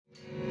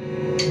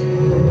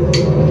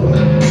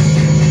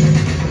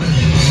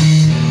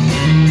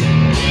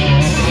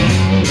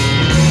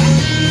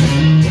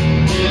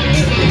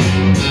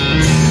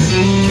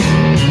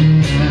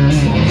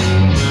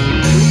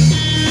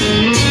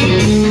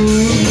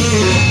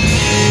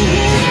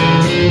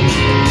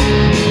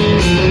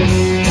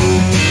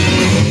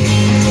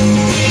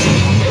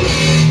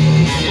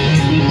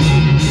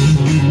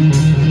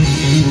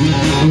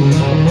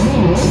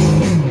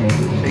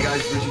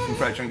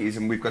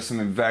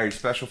very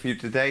special for you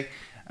today.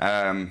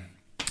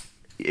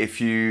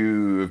 If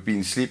you have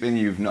been sleeping,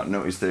 you've not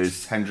noticed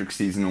there's Hendrix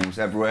season almost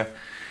everywhere.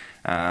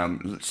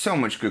 So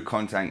much good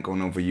content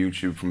going over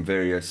YouTube from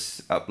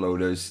various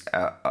uploaders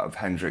of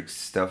Hendrix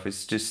stuff.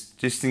 It's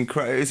just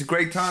incredible. It's a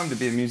great time to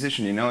be a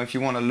musician, you know. If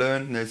you want to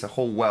learn, there's a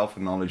whole wealth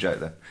of knowledge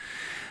out there.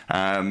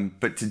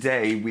 But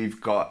today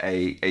we've got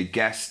a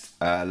guest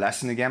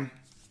lesson again,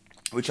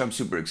 which I'm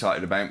super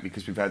excited about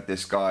because we've had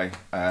this guy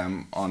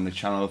on the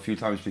channel a few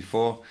times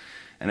before.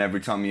 And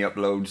every time he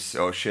uploads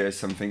or shares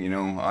something, you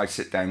know, I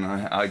sit down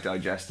and I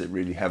digest it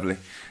really heavily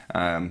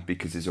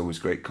because there's always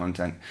great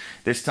content.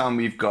 This time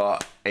we've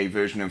got a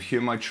version of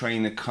My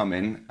Train A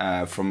Comin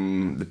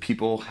from the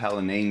People, Hell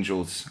and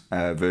Angels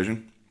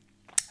version,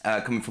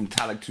 coming from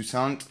Talleg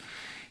Toussaint.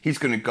 He's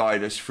going to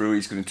guide us through,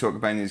 he's going to talk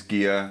about his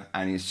gear,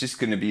 and it's just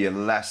going to be a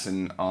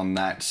lesson on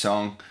that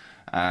song.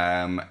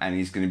 And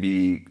Talleg's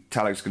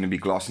going to be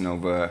glossing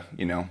over,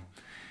 you know,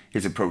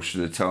 his approach to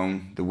the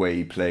tone, the way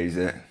he plays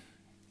it.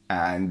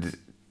 And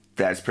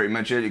that's pretty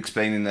much it,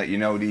 explaining that, you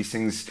know, these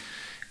things,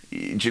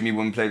 Jimmy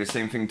wouldn't play the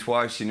same thing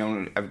twice, you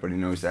know, everybody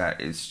knows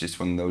that. It's just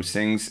one of those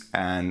things,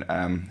 and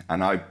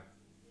I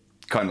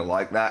kind of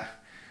like that.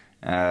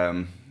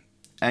 And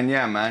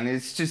yeah, man,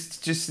 it's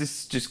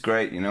just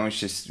great, you know, it's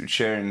just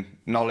sharing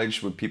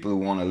knowledge with people who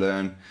want to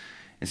learn.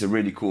 It's a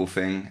really cool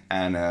thing,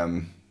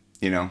 and,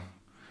 you know,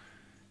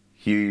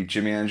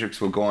 Jimi Hendrix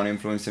will go on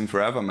influencing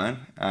forever, man.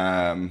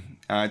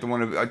 I don't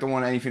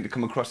want anything to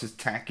come across as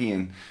tacky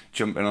and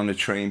jumping on the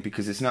train,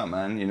 because it's not,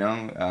 man. You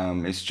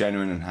know, it's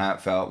genuine and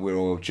heartfelt. We're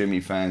all Jimmy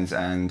fans,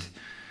 and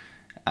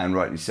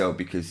rightly so,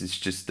 because it's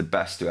just the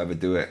best to ever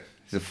do it.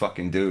 He's a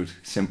fucking dude.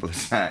 Simple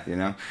as that, you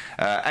know.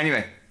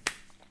 Anyway,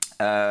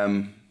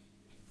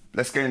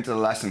 let's get into the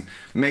lesson.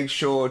 Make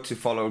sure to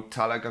follow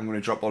Talleg. I'm going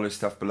to drop all his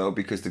stuff below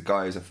because the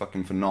guy is a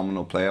fucking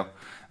phenomenal player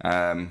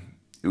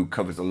who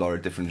covers a lot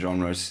of different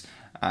genres.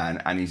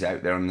 And he's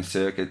out there on the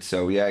circuit,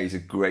 so yeah, he's a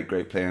great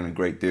player and a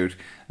great dude.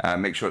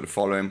 Make sure to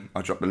follow him.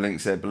 I'll drop the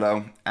links there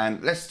below,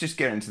 and let's just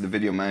get into the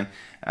video, man.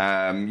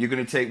 You're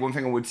going to take, one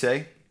thing I would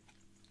say,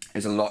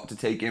 there's a lot to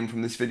take in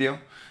from this video,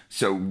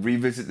 so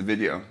revisit the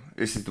video.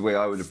 This is the way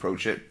I would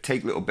approach it.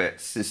 Take little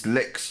bits, just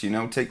licks, you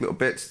know, take little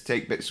bits,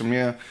 take bits from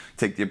here,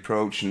 take the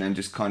approach, and then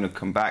just kind of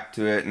come back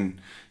to it and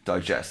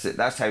digest it.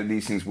 That's how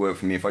these things work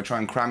for me. If I try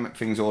and cram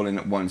things all in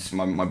at once,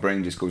 my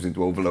brain just goes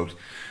into overload.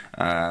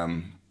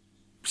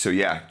 So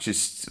yeah,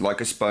 just like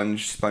a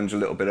sponge a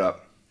little bit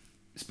up,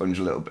 sponge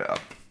a little bit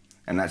up.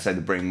 And that's how the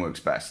brain works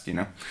best, you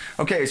know?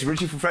 Okay, it's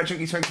Richie from Fred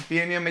Junkies. Thanks for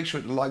being here. Make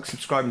sure to like,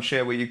 subscribe, and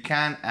share where you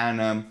can.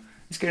 And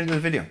let's get into the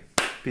video.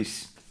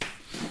 Peace.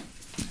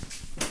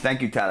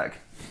 Thank you, Talleg.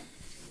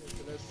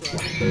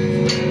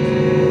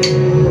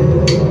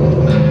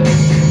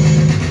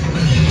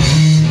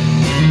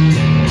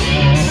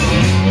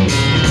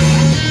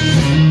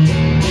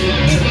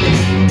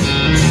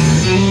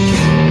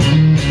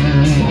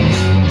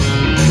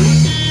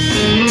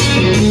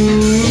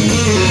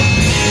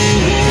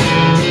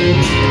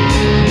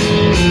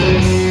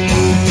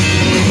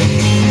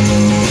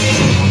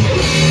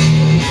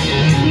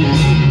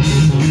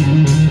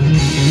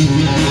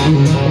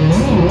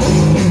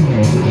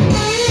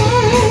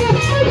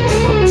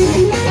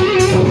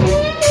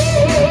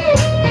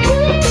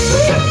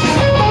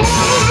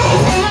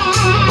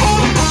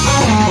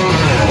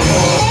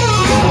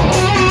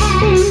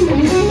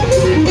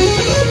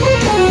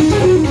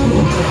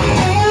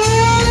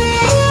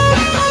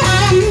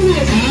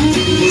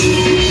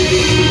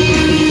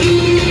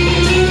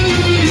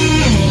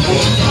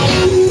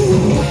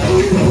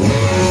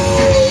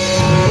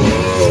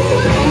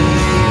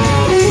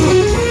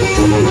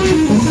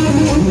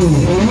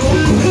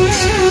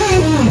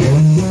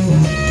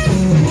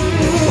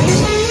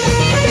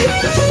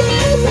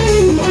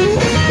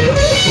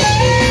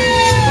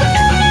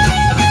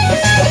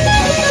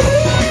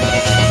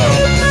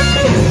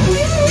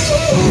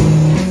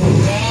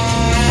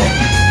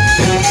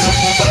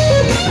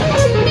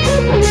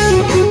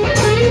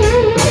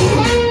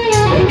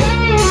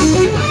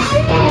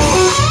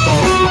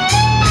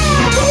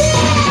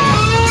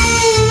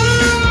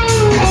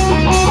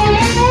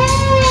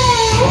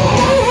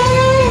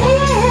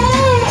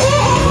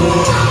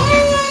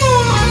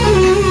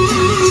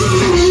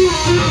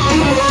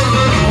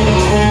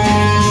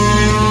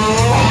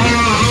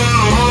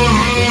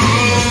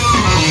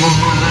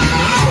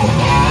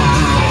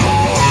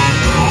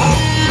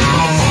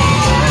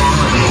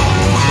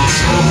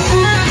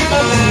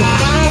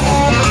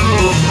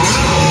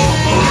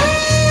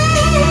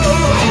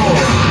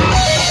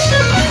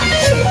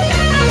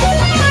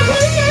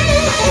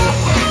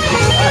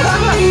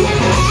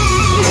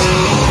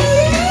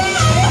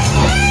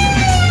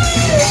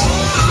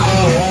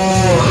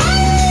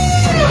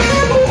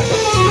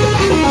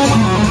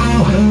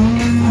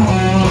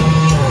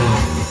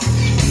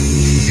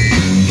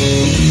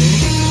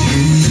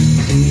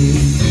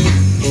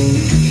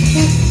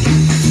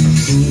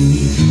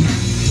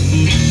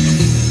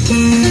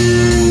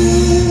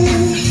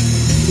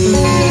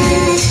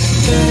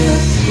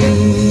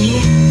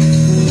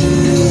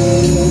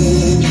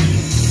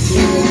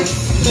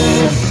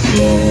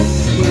 Hello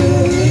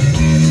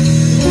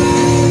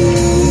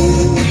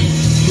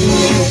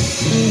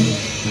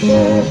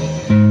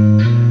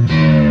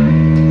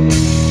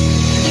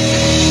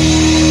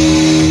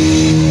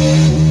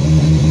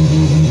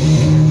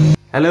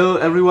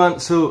everyone,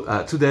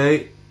 so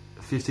today,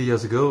 50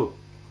 years ago,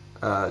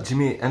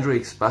 Jimi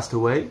Hendrix passed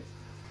away,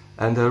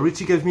 and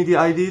Richie gave me the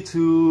idea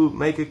to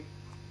make a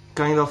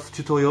kind of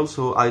tutorial,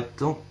 so I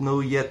don't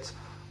know yet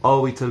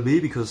how it will be,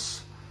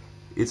 because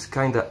it's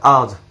kind of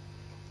hard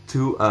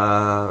to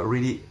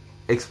really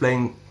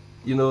explain,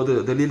 you know,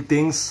 the little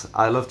things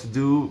I love to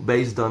do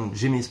based on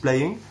Jimi's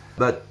playing.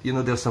 But you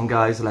know, there's some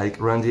guys like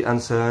Randy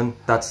Hansen,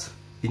 that's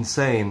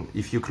insane.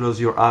 If you close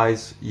your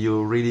eyes,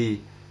 you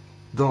really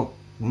don't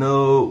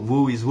know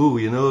who is who,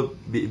 you know,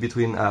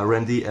 between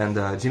Randy and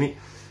Jimi.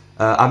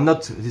 I'm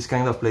not this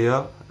kind of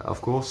player,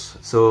 of course,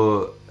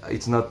 so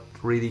it's not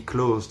really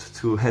close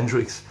to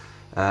Hendrix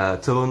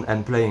tone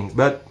and playing.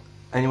 But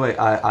anyway,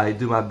 I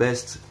do my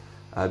best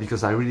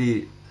because I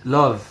really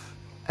love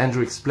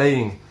Hendrix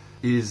playing.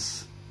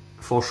 Is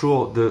for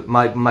sure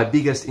my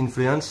biggest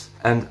influence,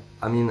 and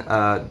I mean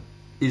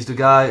is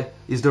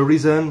the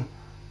reason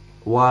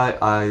why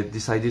I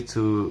decided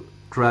to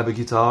grab a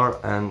guitar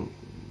and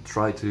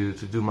try to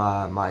do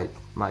my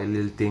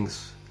little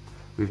things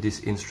with this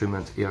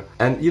instrument here.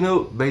 And you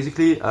know,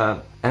 basically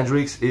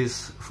Hendrix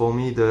is for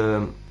me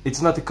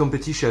it's not a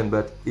competition,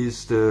 but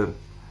is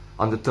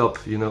on the top,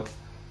 you know,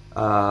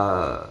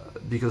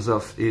 because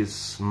of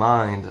his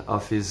mind,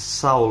 of his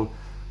soul,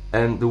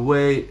 and the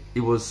way he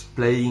was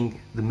playing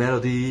the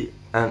melody.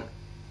 And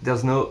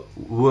there's no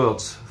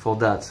words for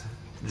that,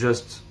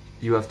 just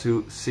you have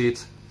to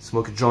sit,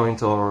 smoke a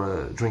joint,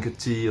 or drink a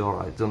tea,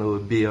 or I don't know, a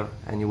beer,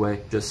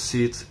 anyway, just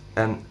sit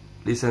and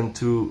listen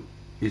to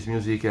his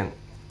music, and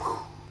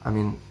I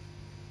mean,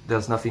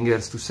 there's nothing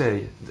else to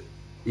say.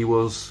 He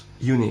was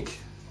unique,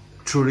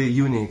 truly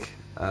unique.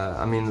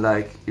 I mean,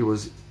 like, he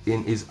was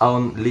in his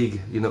own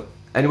league, you know.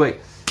 Anyway,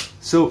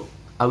 so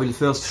I will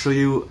first show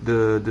you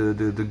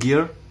the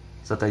gear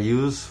that I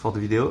use for the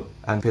video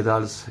and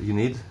pedals you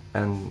need,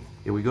 and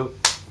here we go.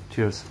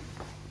 Cheers.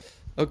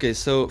 Okay,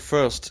 so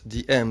first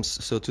the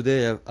amps. So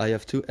today I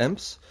have two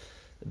amps.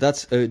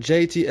 That's a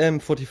JTM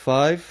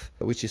 45,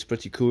 which is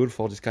pretty cool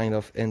for this kind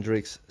of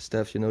Hendrix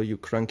stuff, you know, you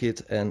crank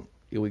it and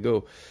here we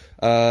go.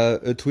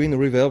 A twin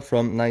reverb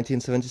from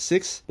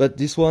 1976, but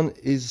this one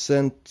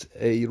isn't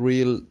a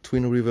real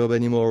twin reverb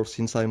anymore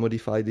since I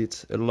modified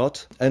it a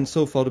lot. And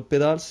so for the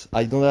pedals,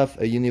 I don't have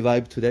a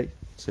Univibe today,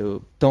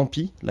 so tant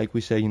pis, like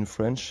we say in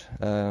French,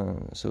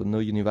 so no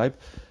Univibe.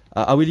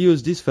 I will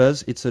use this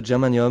fuzz. It's a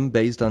germanium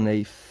based on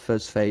a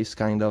fuzz face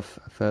kind of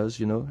fuzz,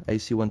 you know,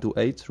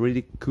 AC128,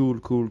 really cool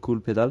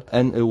pedal,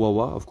 and a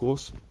wah-wah, of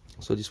course.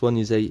 So this one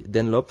is a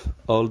Dunlop,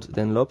 old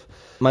Dunlop.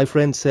 My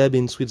friend Seb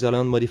in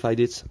Switzerland modified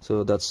it,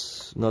 so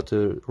that's not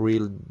a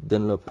real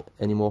Dunlop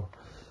anymore.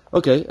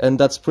 Okay, and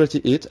that's pretty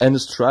it, and a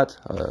Strat,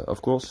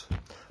 of course.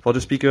 For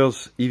the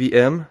speakers,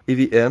 EVM,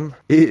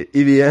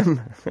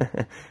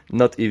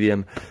 not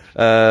EVM.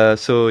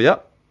 So yeah,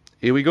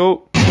 here we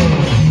go.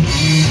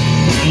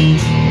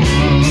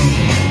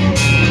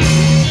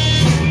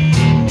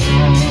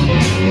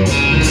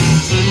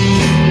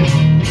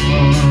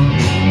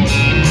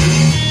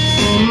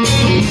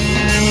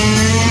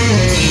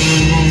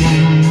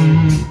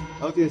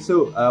 Okay,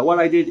 so what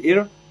I did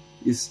here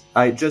is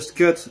I just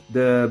cut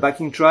the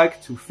backing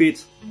track to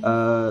fit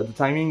the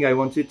timing I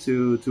wanted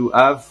to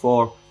have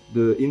for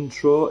the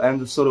intro and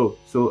the solo.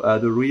 So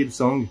the real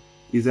song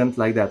isn't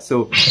like that.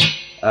 So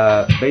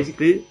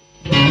basically,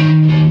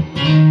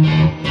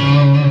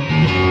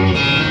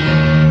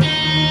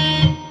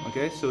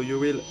 okay, so you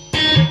will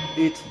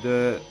hit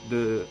the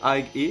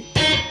high E.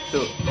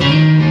 So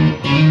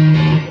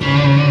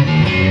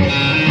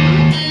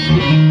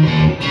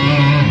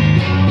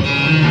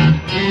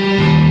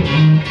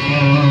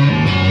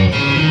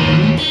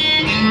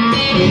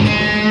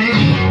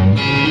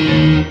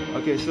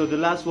okay, so the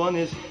last one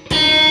is,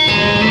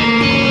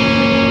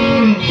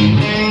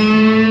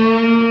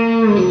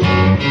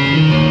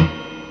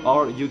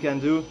 or you can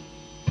do,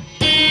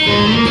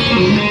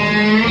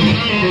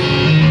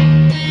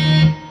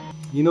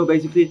 you know,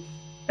 basically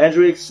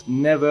Hendrix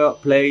never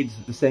played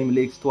the same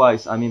licks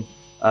twice. I mean,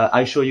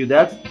 I show you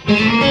that,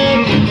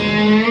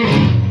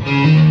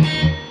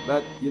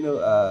 but you know,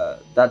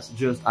 that's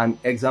just an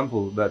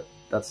example, but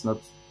that's not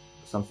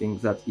something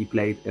that he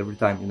played every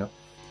time, you know.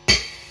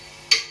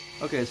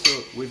 Okay,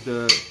 so with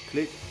the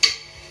click,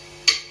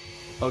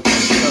 okay,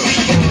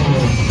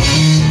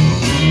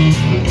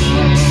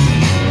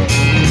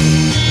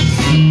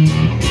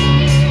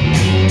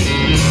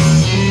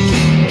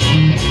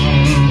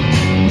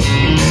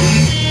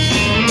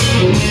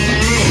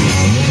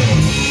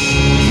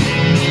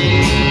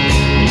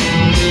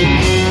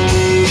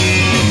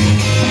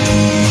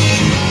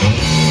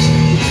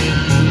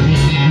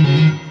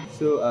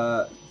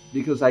 so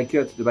because I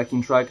cut the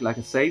backing track, like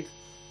I said,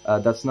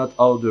 that's not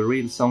how the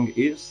real song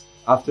is.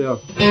 after.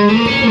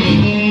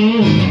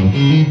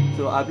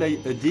 So I play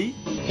a D.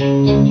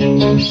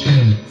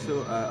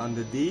 So on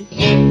the D.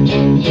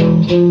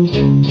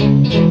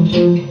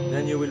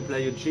 Then you will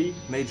play a G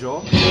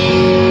major.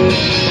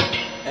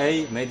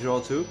 A major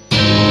 2.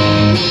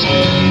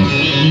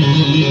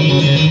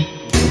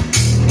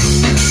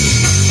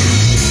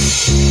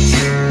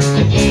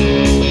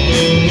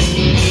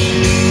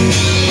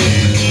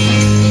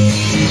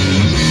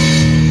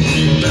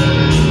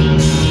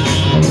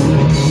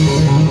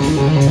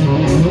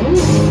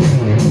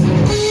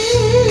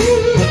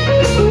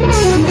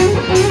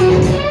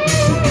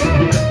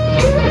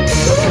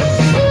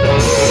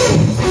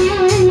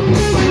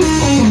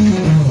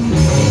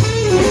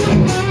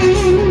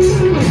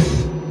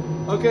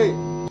 Okay,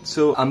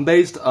 so I'm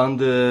based on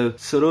the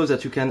solos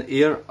that you can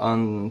hear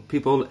on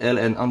People, Hell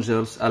and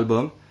Angels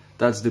album.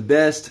 That's the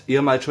best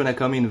Hear My Train A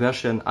Comin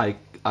version I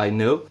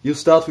know. You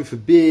start with a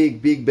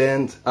big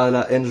band a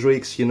la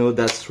Hendrix, you know,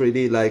 that's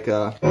really like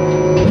a...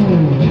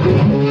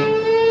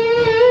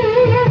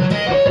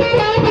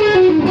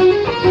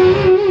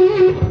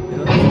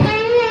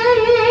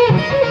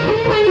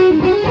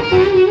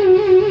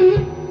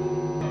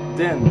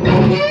 Then...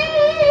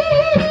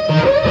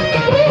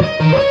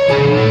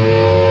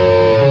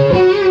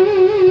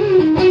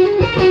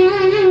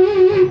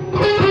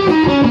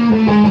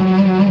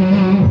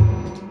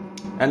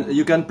 And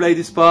you can play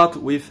this part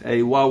with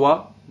a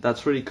wah-wah,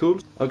 that's really cool.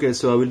 Okay,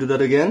 so I will do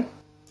that again.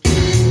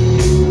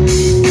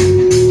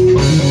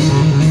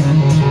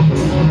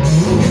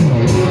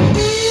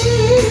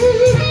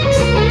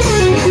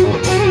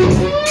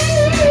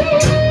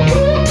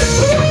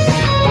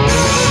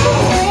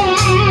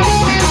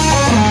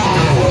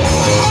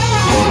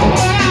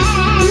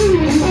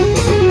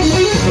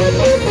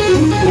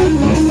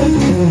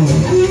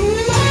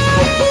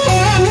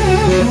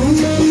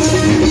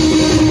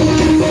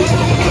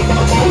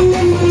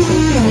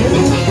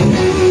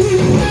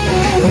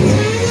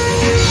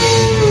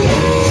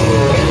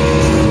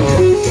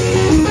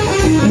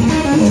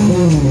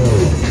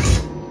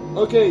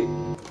 Okay,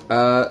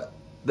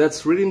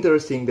 that's really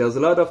interesting. There's a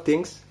lot of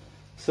things.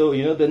 So,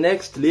 you know, the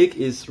next lick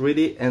is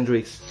really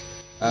Hendrix.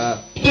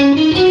 That's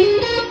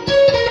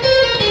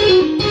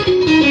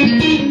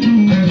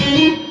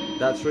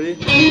really...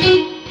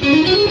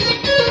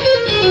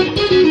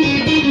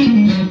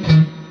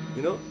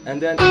 You know,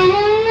 and then... You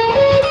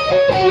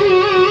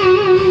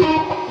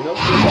know?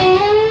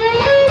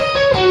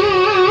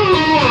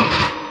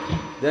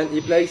 Then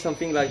he plays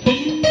something like...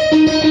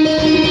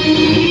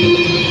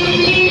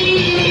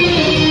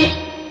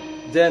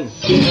 Then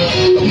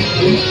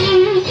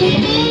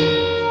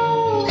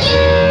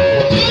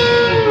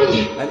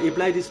and he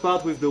played this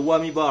part with the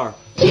whammy bar.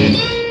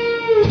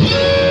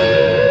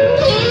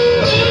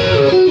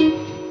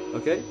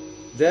 Okay,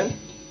 then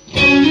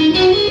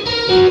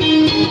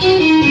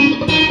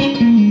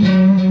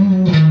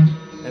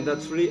and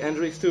that's really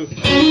Hendrix too.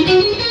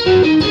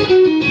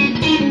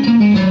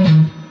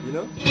 You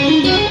know?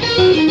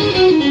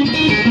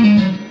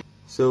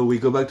 So we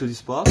go back to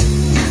this part.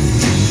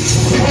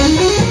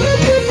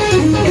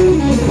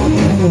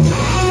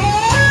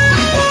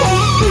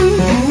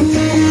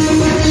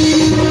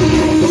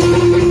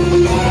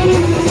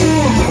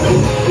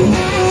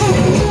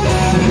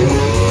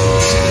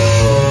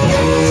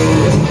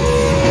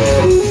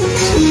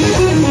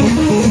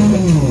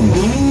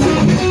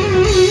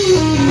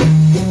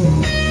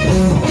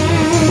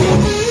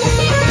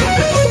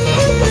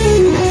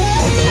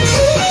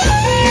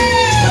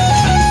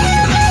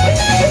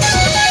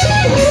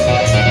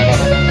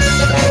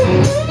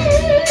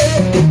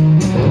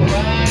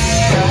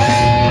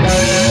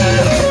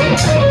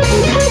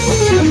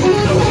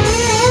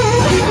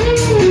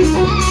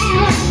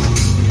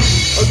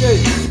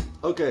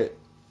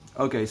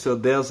 Okay, so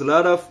there's a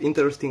lot of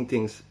interesting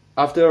things.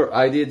 After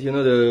I did, you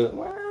know, the...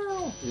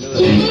 You know,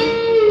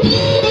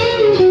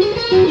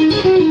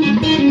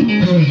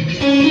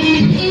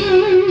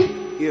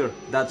 here,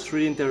 that's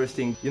really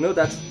interesting. You know,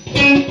 that's...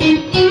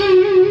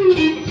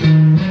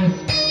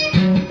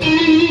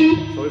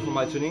 Sorry for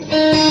my tuning.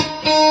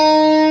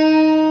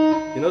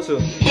 You know, so...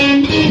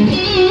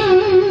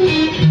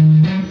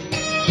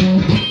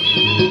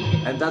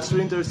 And that's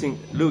really interesting.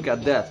 Look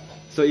at that.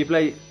 So he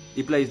plays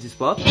this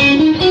part,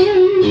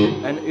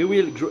 and he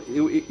will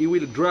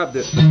grab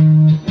the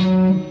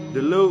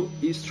low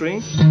E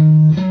string,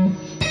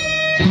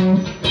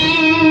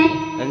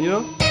 and you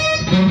know,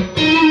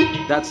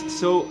 that's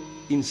so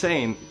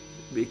insane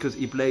because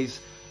he plays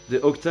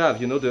the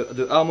octave, you know,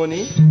 the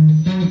harmony,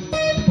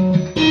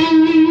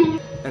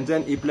 and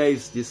then he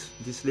plays these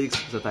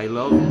licks that I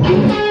love.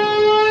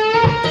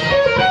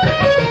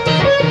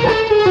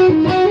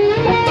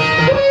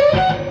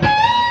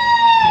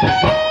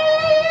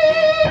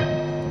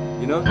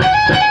 You know?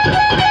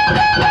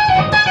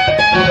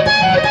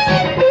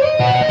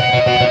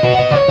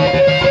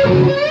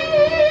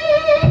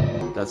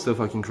 That's so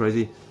fucking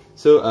crazy.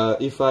 So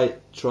if I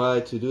try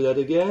to do that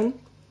again.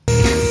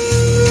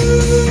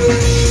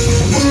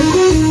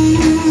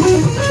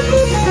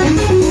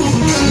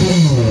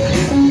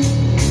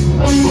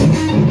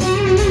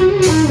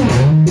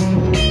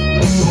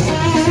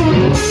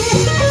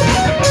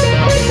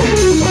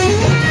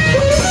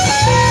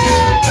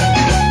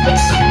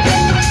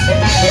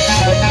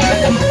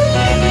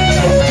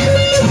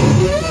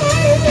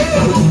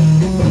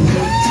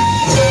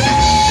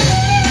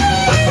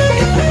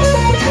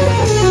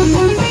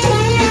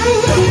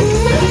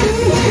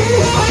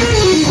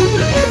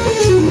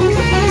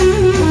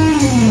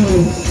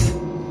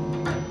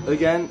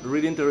 again,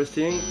 really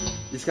interesting.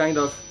 This kind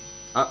of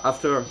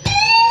after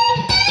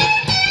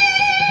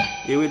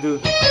he will do.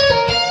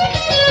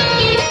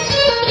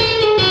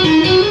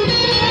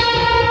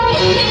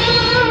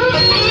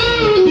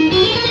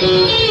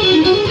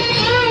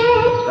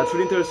 That's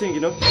really interesting,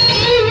 you know.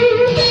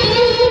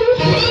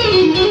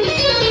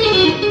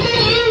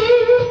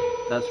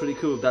 That's really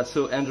cool. That's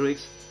so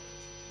Hendrix,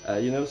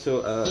 you know.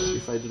 So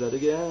if I do that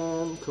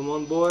again, come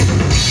on, boy.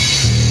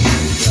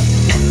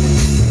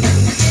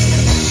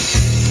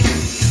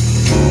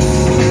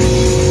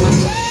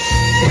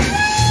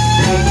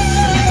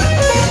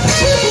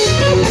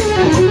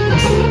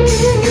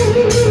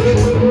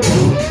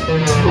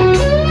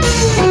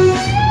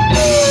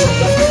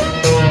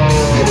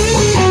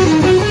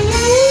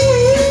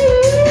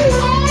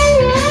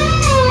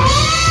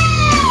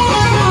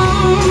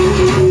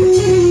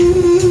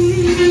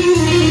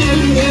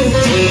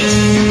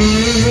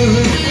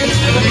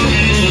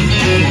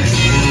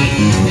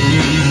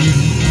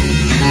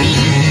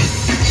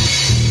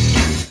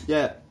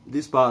 Yeah,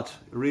 this part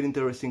really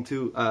interesting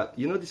too.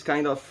 You know, this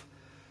kind of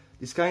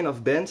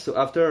bend. So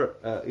after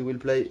it will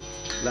play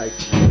like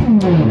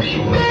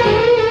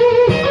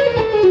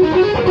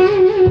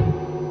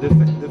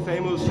the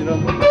famous, you know.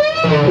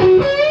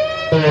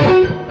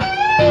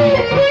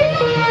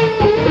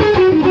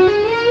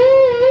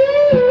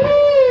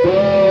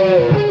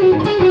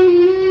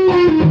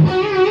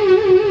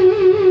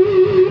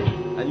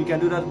 And you can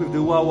do that with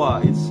the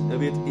wah-wah. It's a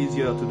bit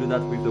easier to do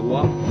that with the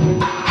wah.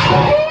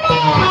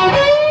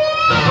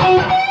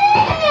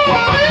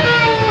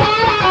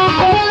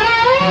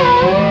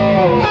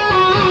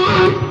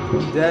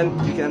 Then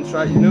you can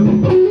try, you know.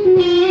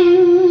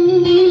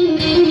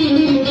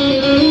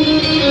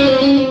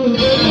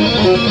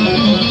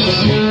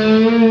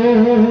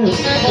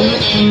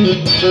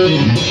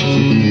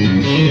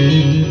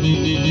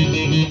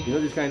 You know,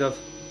 this kind of.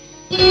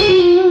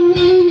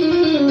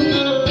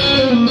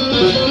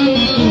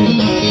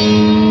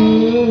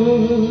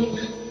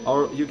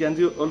 Or you can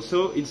do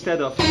also,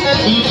 instead of,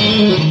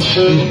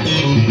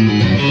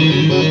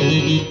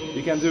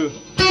 you can do.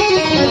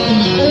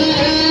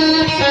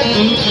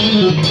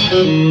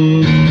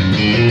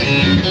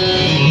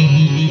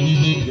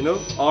 You know,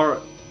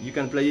 or you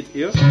can play it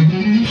here.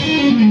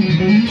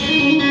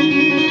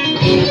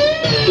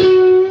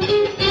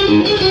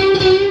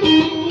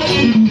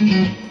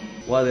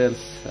 What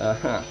else?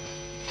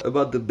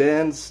 About the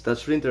bands,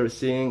 that's really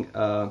interesting.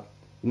 You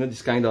know,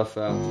 this kind of.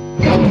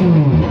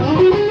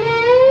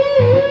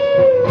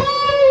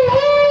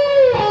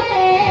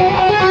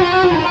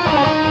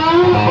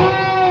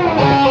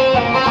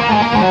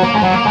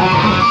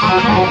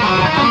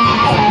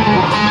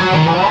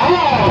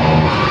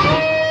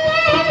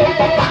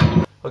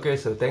 Okay,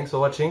 so thanks for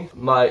watching.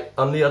 My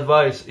only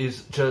advice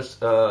is just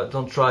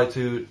don't try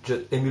to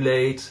just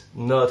emulate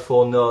note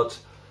for note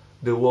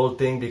the whole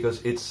thing,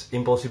 because it's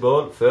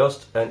impossible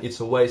first and it's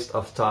a waste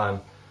of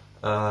time.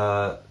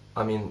 I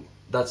mean,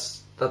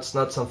 that's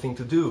not something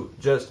to do.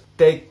 Just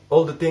take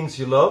all the things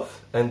you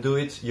love and do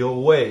it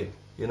your way,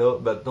 you know,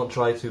 but don't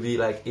try to be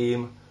like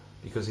him,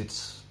 because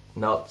it's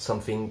not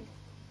something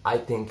I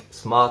think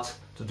smart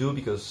to do,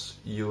 because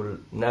you'll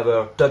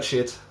never touch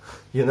it,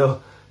 you know.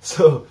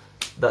 So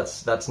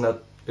that's not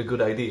a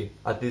good idea,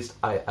 at least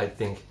I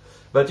think.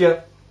 But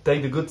yeah,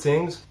 take the good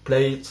things,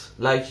 play it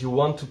like you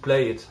want to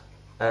play it,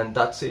 and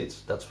that's it.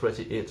 That's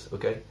pretty it,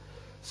 okay?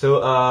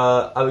 So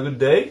have a good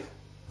day.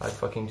 I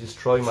fucking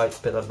destroy my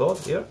pedal board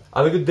here.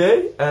 Have a good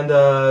day,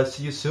 and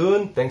see you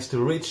soon. Thanks to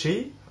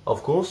Richie,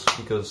 of course,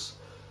 because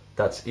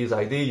that's his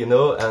idea, you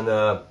know, and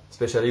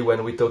especially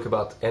when we talk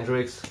about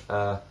Hendrix,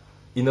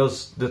 he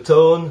knows the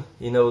tone,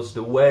 he knows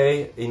the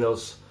way,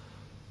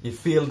 he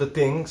feels the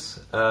things.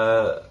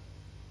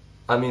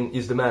 I mean,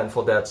 he's the man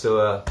for that.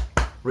 So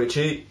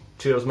Richie,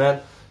 cheers,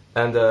 man,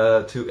 and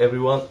to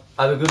everyone,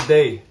 have a good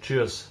day.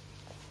 Cheers.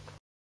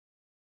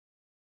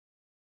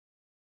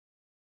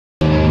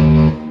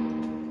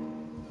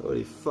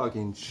 Holy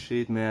fucking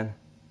shit, man.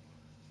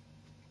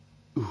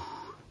 Oof.